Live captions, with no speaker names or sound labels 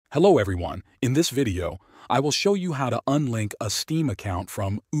Hello everyone, in this video, I will show you how to unlink a Steam account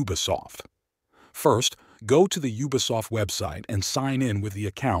from Ubisoft. First, go to the Ubisoft website and sign in with the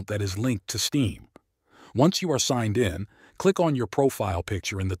account that is linked to Steam. Once you are signed in, click on your profile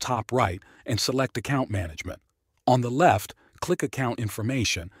picture in the top right and select Account Management. On the left, click Account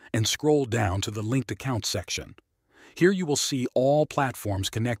Information and scroll down to the Linked Accounts section. Here you will see all platforms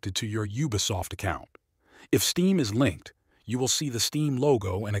connected to your Ubisoft account. If Steam is linked, you will see the Steam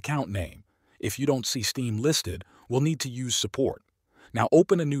logo and account name. If you don't see Steam listed, we'll need to use support. Now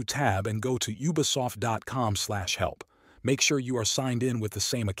open a new tab and go to ubisoft.com/help. Make sure you are signed in with the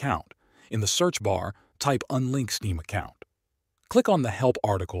same account. In the search bar, type Unlink Steam account. Click on the help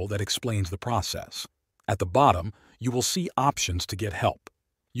article that explains the process. At the bottom, you will see options to get help.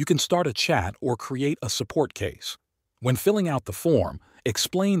 You can start a chat or create a support case. When filling out the form,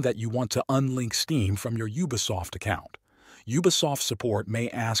 explain that you want to unlink Steam from your Ubisoft account. Ubisoft support may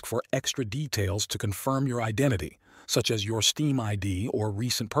ask for extra details to confirm your identity, such as your Steam ID or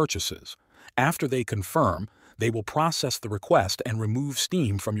recent purchases. After they confirm, they will process the request and remove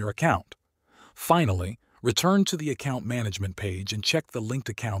Steam from your account. Finally, return to the account management page and check the linked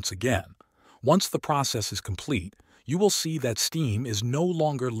accounts again. Once the process is complete, you will see that Steam is no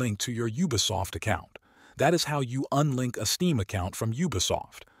longer linked to your Ubisoft account. That is how you unlink a Steam account from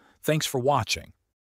Ubisoft. Thanks for watching.